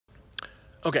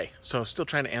Okay, so still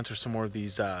trying to answer some more of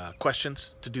these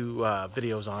questions to do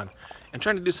videos on, and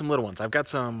trying to do some little ones. I've got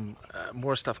some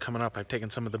more stuff coming up. I've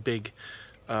taken some of the big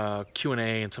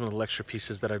Q&A and some of the lecture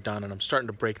pieces that I've done, and I'm starting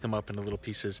to break them up into little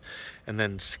pieces and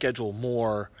then schedule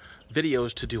more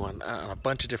videos to do on a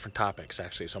bunch of different topics,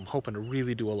 actually. So I'm hoping to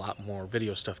really do a lot more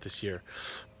video stuff this year.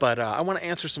 But I want to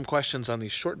answer some questions on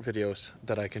these short videos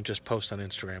that I can just post on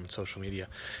Instagram and social media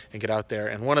and get out there.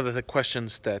 And one of the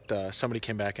questions that somebody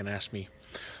came back and asked me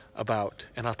about,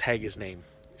 and I'll tag his name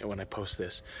when I post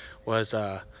this, was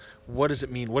what does it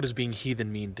mean? What does being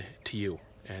heathen mean to you?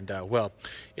 And well,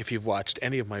 if you've watched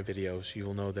any of my videos, you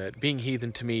will know that being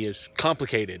heathen to me is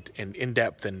complicated and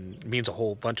in-depth and means a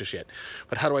whole bunch of shit.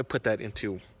 But how do I put that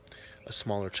into a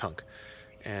smaller chunk?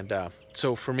 And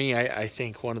so for me, I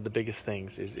think one of the biggest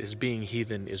things is being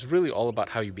heathen is really all about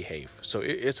how you behave. So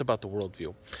it's about the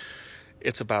worldview.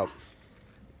 It's about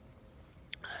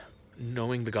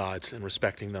knowing the gods and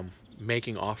respecting them,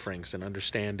 making offerings and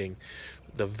understanding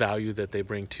the value that they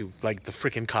bring to, like, the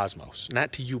freaking cosmos.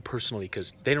 Not to you personally,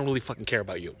 because they don't really fucking care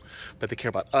about you, but they care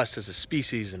about us as a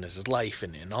species and as a life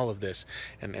and all of this,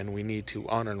 and we need to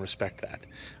honor and respect that.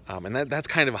 And that's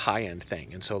kind of a high-end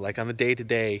thing. And so, like, on the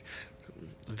day-to-day,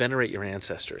 venerate your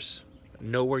ancestors.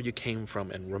 Know where you came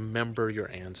from and remember your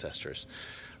ancestors.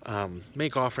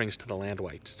 Make offerings to the land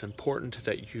whites. It's important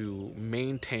that you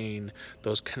maintain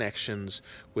those connections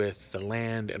with the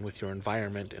land and with your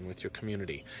environment and with your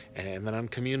community. And then on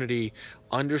community,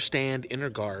 understand inner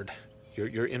guard,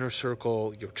 your inner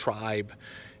circle, your tribe,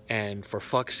 and for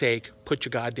fuck's sake, put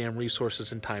your goddamn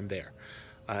resources and time there.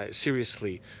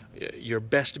 Seriously, your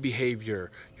best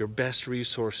behavior, your best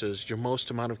resources, your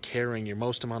most amount of caring, your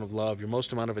most amount of love, your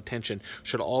most amount of attention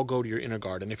should all go to your inner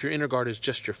guard. And if your inner guard is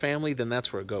just your family, then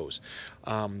that's where it goes.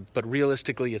 But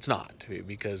realistically, it's not,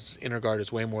 because inner guard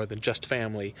is way more than just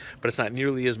family, but it's not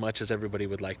nearly as much as everybody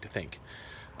would like to think.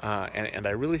 And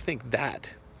I really think that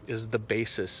is the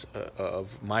basis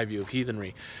of my view of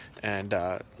heathenry. And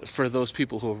for those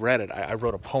people who have read it, I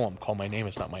wrote a poem called My Name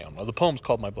Is Not My Own. Well, the poem's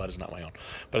called My Blood Is Not My Own,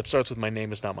 but it starts with My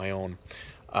Name Is Not My Own.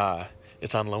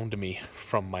 It's on loan to me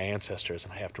from my ancestors,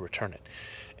 and I have to return it.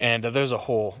 And there's a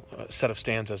whole set of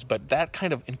stanzas, but that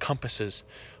kind of encompasses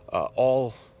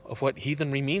all of what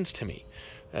heathenry means to me.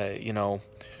 You know,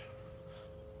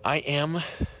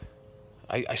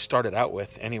 I started out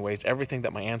with, anyways, everything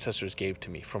that my ancestors gave to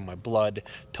me, from my blood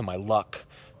to my luck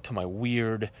to my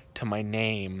weird to my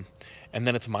name. And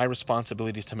then it's my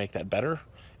responsibility to make that better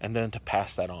and then to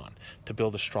pass that on, to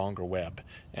build a stronger web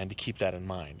and to keep that in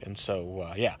mind. And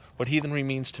so, yeah, what heathenry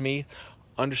means to me: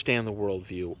 understand the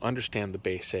worldview, understand the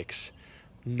basics,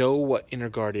 know what inner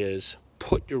guard is,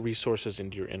 put your resources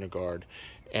into your inner guard,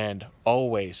 and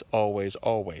always, always,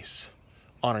 always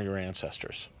honor your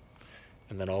ancestors.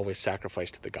 And then always sacrifice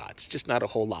to the gods. Just not a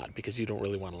whole lot, because you don't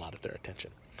really want a lot of their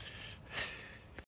attention.